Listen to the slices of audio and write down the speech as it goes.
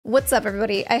What's up,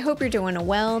 everybody? I hope you're doing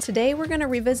well. Today we're going to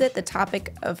revisit the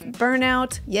topic of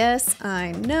burnout. Yes,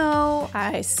 I know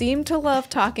I seem to love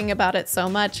talking about it so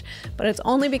much, but it's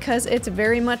only because it's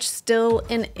very much still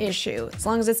an issue. As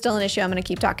long as it's still an issue, I'm going to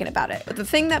keep talking about it. But the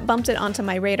thing that bumped it onto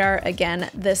my radar again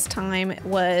this time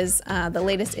was the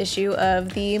latest issue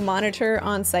of the Monitor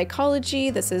on Psychology.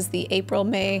 This is the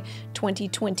April-May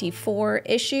 2024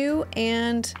 issue,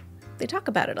 and they talk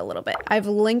about it a little bit. I've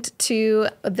linked to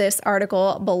this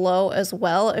article below as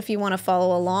well. If you want to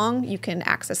follow along, you can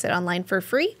access it online for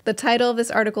free. The title of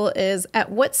this article is, "At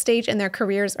what stage in their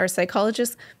careers are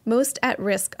psychologists most at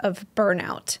risk of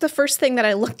burnout?" The first thing that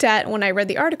I looked at when I read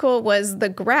the article was the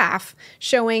graph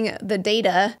showing the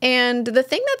data. And the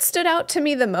thing that stood out to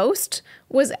me the most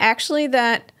was actually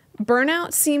that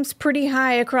burnout seems pretty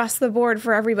high across the board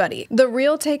for everybody. The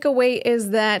real takeaway is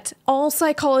that all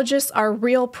psychologists are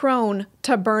real prone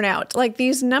to burnout. Like,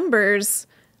 these numbers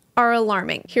are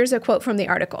alarming. Here's a quote from the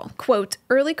article. Quote,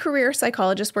 "Early career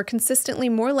psychologists were consistently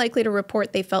more likely to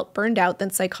report they felt burned out than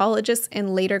psychologists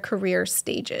in later career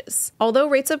stages. Although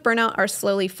rates of burnout are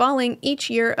slowly falling,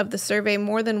 each year of the survey,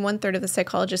 more than 1/3 of the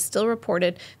psychologists still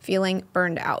reported feeling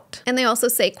burned out." And they also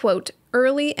say, quote,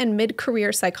 "Early and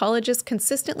mid-career psychologists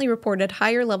consistently reported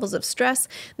higher levels of stress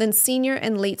than senior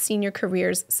and late senior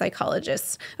careers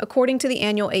psychologists, according to the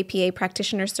annual APA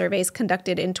practitioner surveys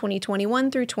conducted in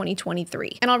 2021 through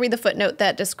 2023. And I'll read the footnote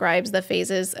that describes the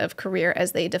phases of career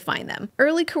as they define them.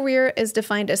 Early career is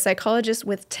defined as psychologists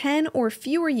with 10 or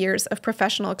fewer years of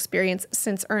professional experience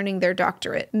since earning their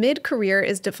doctorate. Mid-career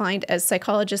is defined as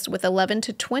psychologists with 11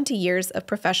 to 20 years of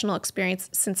professional experience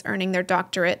since earning their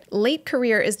doctorate. Late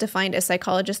career is defined as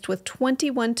psychologist with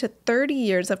 21 to 30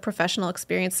 years of professional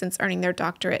experience since earning their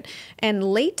doctorate. And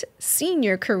late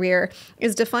senior career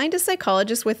is defined as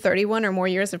psychologists with 31 or more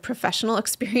years of professional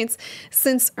experience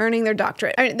since earning their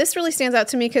doctorate." I mean, this really stands out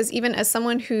to me because even as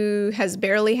someone who has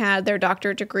barely had their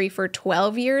doctorate degree for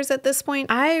 12 years at this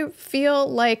point, I feel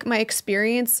like my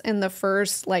experience in the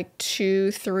first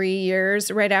 2-3 years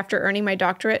right after earning my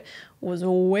doctorate was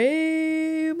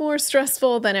way more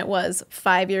stressful than it was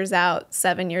 5 years out,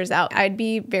 7 years out. I'd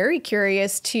be very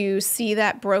curious to see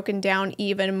that broken down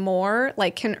even more.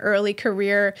 Like, can early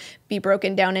career be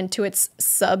broken down into its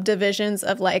subdivisions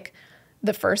of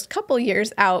the first couple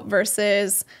years out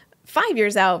versus 5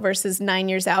 years out versus 9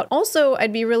 years out? Also,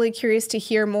 I'd be really curious to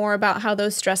hear more about how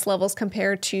those stress levels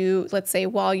compare to, let's say,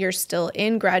 while you're still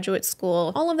in graduate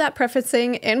school. All of that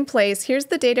prefacing in place, here's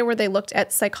the data where they looked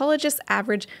at psychologists'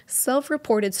 average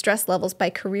self-reported stress levels by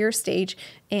career stage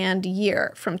and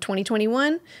year from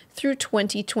 2021 through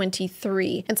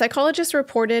 2023. And psychologists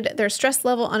reported their stress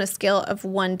level on a scale of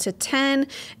 1 to 10,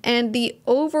 and the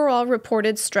overall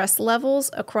reported stress levels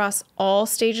across all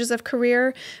stages of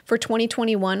career for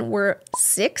 2021 were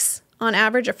 6 on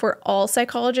average for all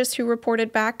psychologists who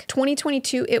reported back.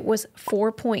 2022, it was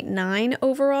 4.9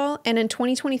 overall, and in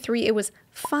 2023, it was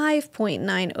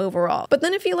 5.9 overall. But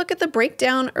then if you look at the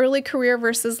breakdown, early career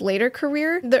versus later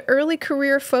career, the early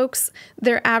career folks,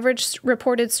 their average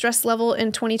reported stress level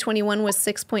in 2021 was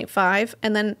 6.5,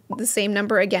 and then the same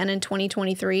number again in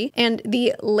 2023. And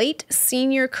the late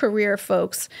senior career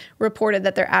folks reported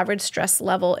that their average stress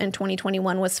level in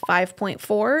 2021 was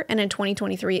 5.4, and in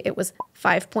 2023 it was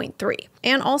 5.3.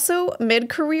 And also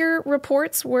mid-career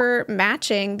reports were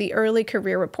matching the early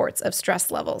career reports of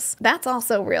stress levels. That's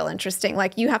also real interesting.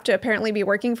 You have to apparently be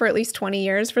working for at least 20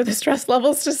 years for the stress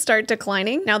levels to start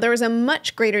declining. Now, there was a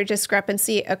much greater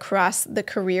discrepancy across the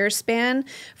career span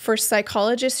for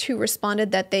psychologists who responded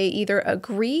that they either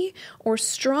agree or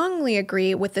strongly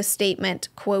agree with the statement,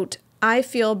 quote, "I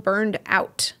feel burned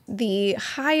out." The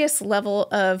highest level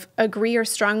of agree or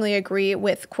strongly agree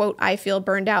with, quote, "I feel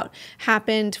burned out,"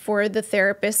 happened for the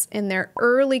therapists in their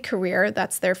early career.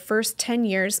 That's their first 10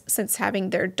 years since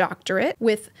having their doctorate,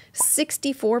 with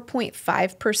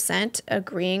 64.5%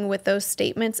 agreeing with those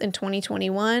statements in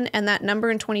 2021. And that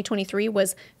number in 2023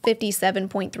 was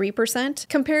 57.3%,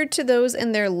 compared to those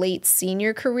in their late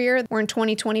senior career, where in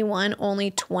 2021,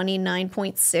 only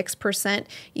 29.6%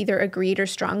 either agreed or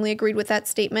strongly agreed with that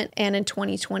statement. And in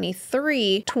 2023,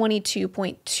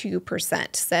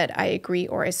 22.2% said, "I agree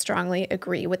or I strongly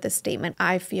agree with the statement,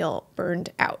 I feel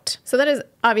burned out." So that is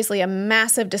obviously a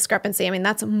massive discrepancy. I mean,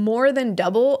 that's more than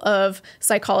double of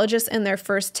psychologists in their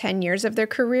first 10 years of their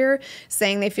career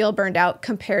saying they feel burned out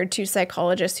compared to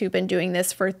psychologists who've been doing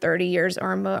this for 30 years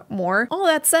or more. All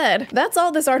that said, that's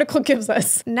all this article gives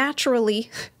us.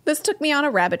 Naturally, the This took me on a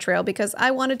rabbit trail because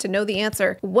I wanted to know the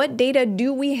answer. What data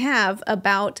do we have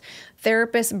about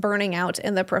therapists burning out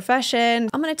in the profession?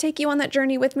 I'm going to take you on that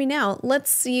journey with me now.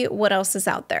 Let's see what else is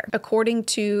out there. According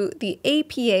to the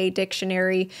APA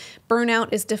dictionary,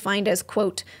 burnout is defined as,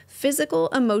 quote, physical,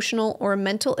 emotional, or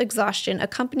mental exhaustion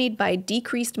accompanied by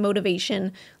decreased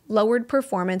motivation, lowered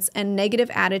performance, and negative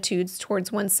attitudes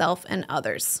towards oneself and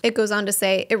others. It goes on to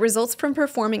say, it results from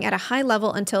performing at a high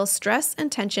level until stress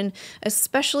and tension,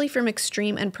 especially from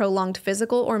extreme and prolonged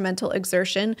physical or mental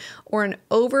exertion or an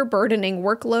overburdening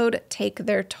workload, take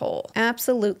their toll.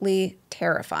 Absolutely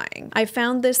terrifying. I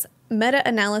found this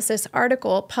meta-analysis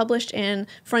article published in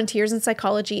Frontiers in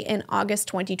Psychology in August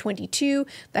 2022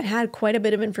 that had quite a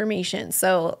bit of information.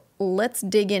 So let's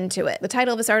dig into it. The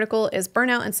title of this article is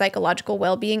Burnout and Psychological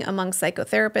Wellbeing Among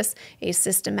Psychotherapists, a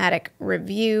Systematic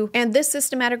Review. And this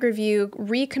systematic review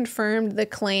reconfirmed the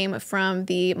claim from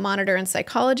the Monitor in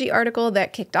Psychology article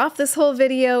that kicked off this whole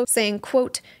video, saying,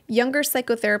 quote, younger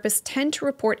psychotherapists tend to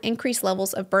report increased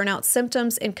levels of burnout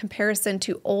symptoms in comparison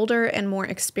to older and more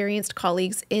experienced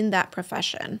colleagues in that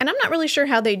profession. And I'm not really sure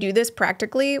how they do this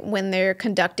practically when they're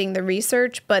conducting the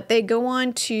research, but they go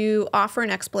on to offer an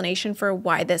explanation for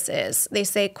why this is. They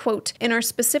say, quote, in our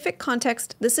specific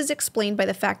context, this is explained by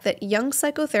the fact that young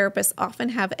psychotherapists often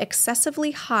have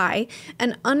excessively high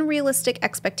and unrealistic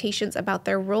expectations about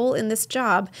their role in this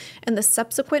job, and the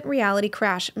subsequent reality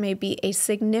crash may be a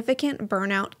significant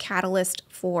burnout catalyst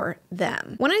for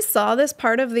them. When I saw this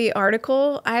part of the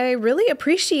article, I really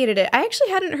appreciated it. I actually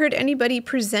hadn't heard anybody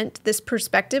present this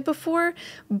perspective before,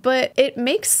 but it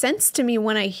makes sense to me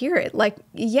when I hear it. Like,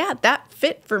 yeah, that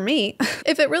fit for me.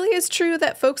 If it really is true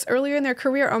that folks earlier in their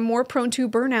career are more prone to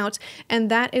burnout, and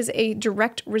that is a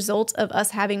direct result of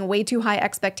us having way too high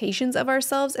expectations of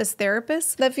ourselves as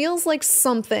therapists, that feels like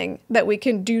something that we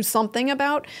can do something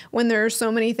about when there are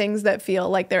so many things that feel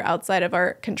like they're outside of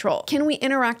our control. Can we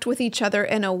interact with each other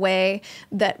in a way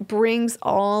that brings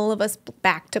all of us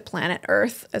back to planet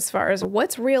Earth as far as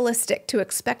what's realistic to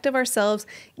expect of ourselves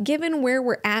given where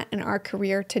we're at in our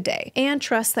career today, and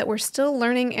trust that we're still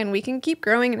learning and we can keep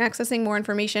growing and accessing more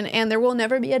information, and there will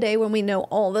never be a day when we know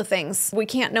all the things. We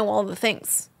can't know all the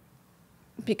things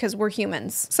because we're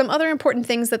humans. Some other important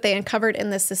things that they uncovered in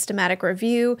this systematic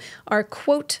review are,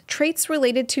 quote, traits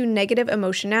related to negative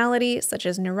emotionality, such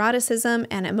as neuroticism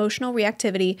and emotional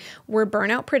reactivity, were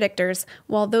burnout predictors,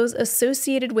 while those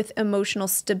associated with emotional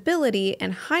stability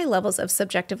and high levels of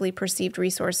subjectively perceived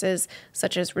resources,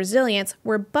 such as resilience,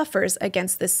 were buffers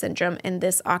against this syndrome in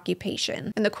this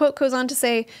occupation. And the quote goes on to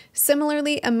say,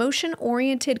 similarly,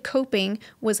 emotion-oriented coping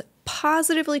was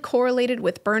positively correlated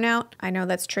with burnout. I know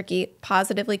that's tricky.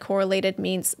 Positively correlated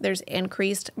means there's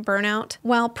increased burnout,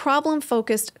 while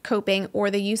problem-focused coping or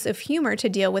the use of humor to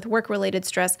deal with work-related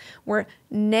stress were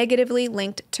negatively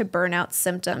linked to burnout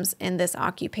symptoms in this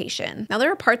occupation. Now,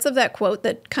 there are parts of that quote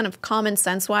that kind of common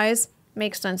sense-wise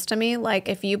makes sense to me. Like,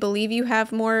 if you believe you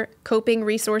have more coping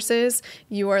resources,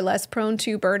 you are less prone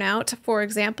to burnout, for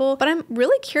example. But I'm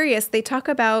really curious. They talk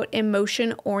about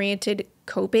emotion-oriented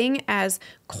coping as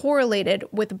correlated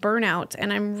with burnout,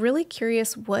 and I'm really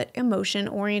curious what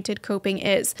emotion-oriented coping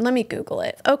is. Let me Google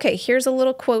it. Okay, here's a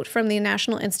little quote from the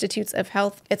National Institutes of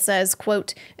Health. It says,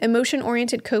 quote,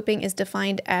 emotion-oriented coping is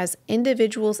defined as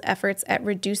individuals' efforts at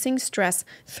reducing stress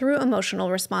through emotional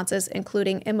responses,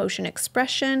 including emotion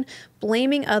expression,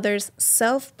 blaming others,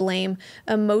 self-blame,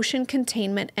 emotion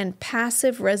containment, and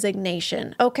passive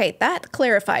resignation. Okay, that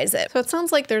clarifies it. So it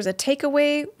sounds like there's a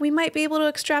takeaway we might be able to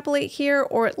extrapolate here,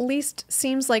 or at least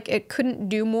seems like it couldn't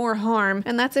do more harm.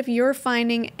 And that's if you're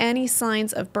finding any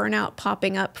signs of burnout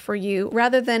popping up for you,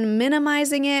 rather than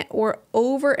minimizing it or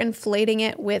overinflating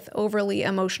it with overly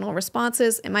emotional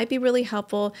responses, it might be really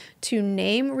helpful to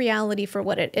name reality for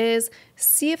what it is,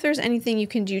 see if there's anything you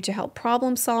can do to help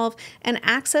problem solve, and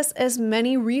access as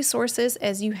many resources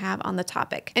as you have on the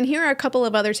topic. And here are a couple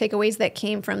of other takeaways that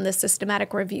came from this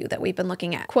systematic review that we've been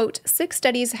looking at. Quote, 6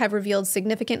 studies have revealed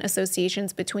significant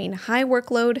associations between high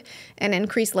workload and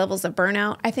increased levels of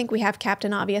burnout. I think we have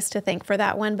Captain Obvious to thank for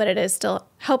that one, but it is still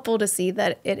helpful to see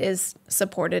that it is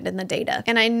supported in the data.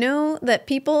 And I know that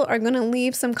people are going to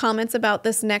leave some comments about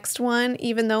this next one,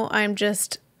 even though I'm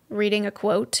just reading a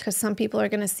quote, because some people are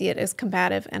going to see it as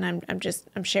combative, and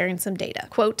I'm sharing some data.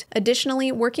 Quote,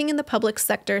 additionally, working in the public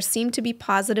sector seemed to be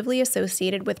positively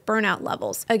associated with burnout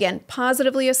levels. Again,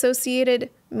 positively associated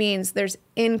means there's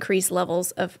increased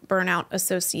levels of burnout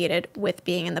associated with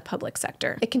being in the public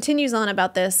sector. It continues on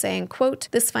about this saying, quote,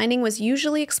 "This finding was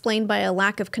usually explained by a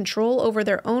lack of control over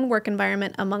their own work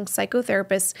environment among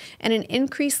psychotherapists and an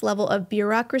increased level of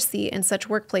bureaucracy in such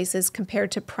workplaces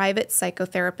compared to private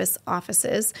psychotherapist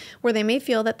offices, where they may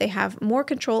feel that they have more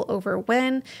control over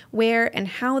when, where, and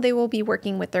how they will be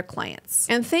working with their clients."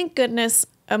 And thank goodness,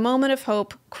 a moment of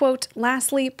hope, quote,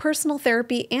 "Lastly, personal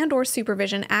therapy and/or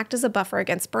supervision act as a buffer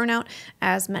against burnout,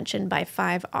 as mentioned by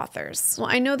 5 authors." Well,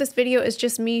 I know this video is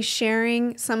just me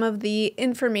sharing some of the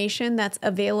information that's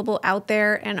available out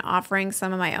there and offering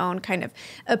some of my own kind of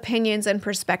opinions and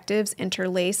perspectives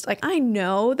interlaced. Like, I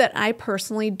know that I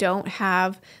personally don't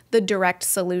have the direct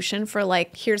solution for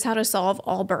like, here's how to solve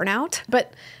all burnout,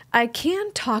 but I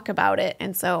can talk about it.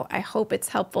 And so I hope it's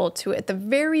helpful to, at the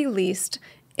very least,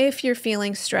 if you're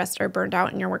feeling stressed or burned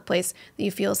out in your workplace, that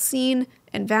you feel seen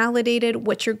and validated.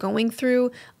 What you're going through,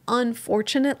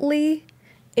 unfortunately,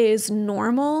 is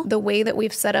normal. The way that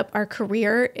we've set up our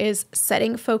career is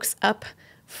setting folks up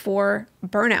for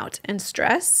burnout and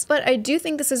stress. But I do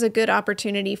think this is a good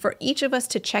opportunity for each of us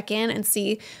to check in and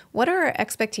see what are our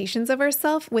expectations of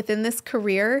ourselves within this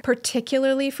career,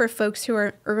 particularly for folks who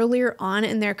are earlier on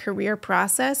in their career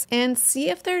process, and see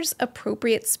if there's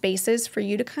appropriate spaces for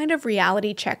you to kind of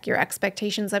reality check your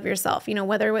expectations of yourself. You know,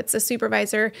 whether it's a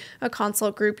supervisor, a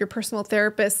consult group, your personal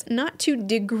therapist, not to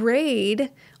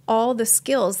degrade all the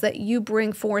skills that you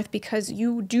bring forth because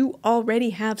you do already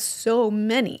have so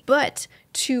many, but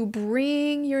to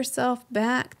bring yourself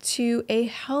back to a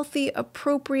healthy,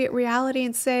 appropriate reality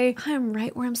and say, I'm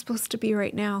right where I'm supposed to be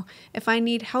right now. If I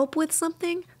need help with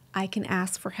something, I can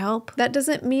ask for help. That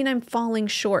doesn't mean I'm falling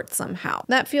short somehow.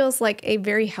 That feels like a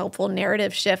very helpful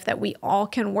narrative shift that we all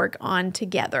can work on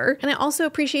together. And I also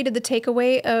appreciated the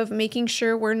takeaway of making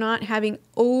sure we're not having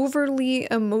overly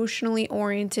emotionally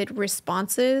oriented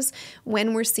responses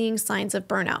when we're seeing signs of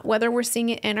burnout, whether we're seeing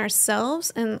it in ourselves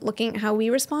and looking at how we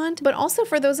respond, but also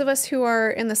for those of us who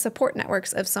are in the support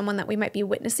networks of someone that we might be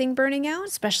witnessing burning out,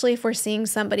 especially if we're seeing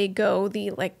somebody go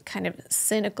the like kind of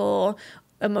cynical,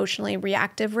 emotionally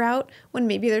reactive route when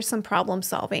maybe there's some problem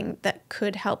solving that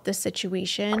could help the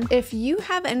situation. If you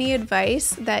have any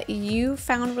advice that you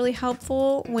found really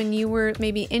helpful when you were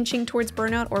maybe inching towards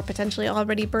burnout or potentially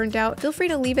already burned out, feel free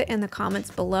to leave it in the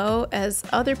comments below, as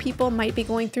other people might be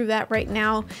going through that right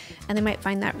now and they might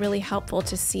find that really helpful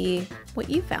to see what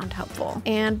you found helpful.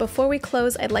 And before we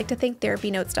close, I'd like to thank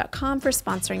TherapyNotes.com for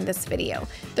sponsoring this video.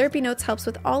 TherapyNotes helps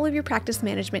with all of your practice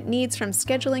management needs, from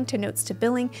scheduling to notes to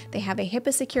billing. They have a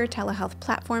HIPAA-secure telehealth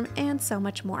platform and so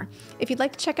much more. If you'd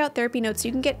like to check out TherapyNotes,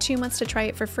 you can get 2 months to try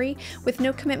it for free with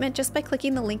no commitment just by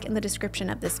clicking the link in the description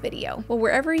of this video. Well,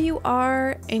 wherever you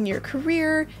are in your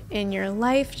career, in your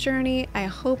life journey, I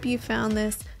hope you found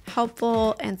this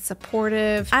helpful and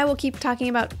supportive. I will keep talking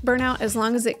about burnout as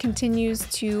long as it continues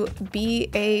to be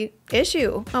a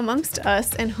issue amongst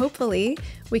us, and hopefully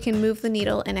we can move the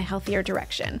needle in a healthier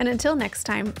direction. And until next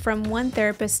time, from one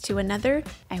therapist to another,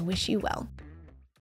 I wish you well.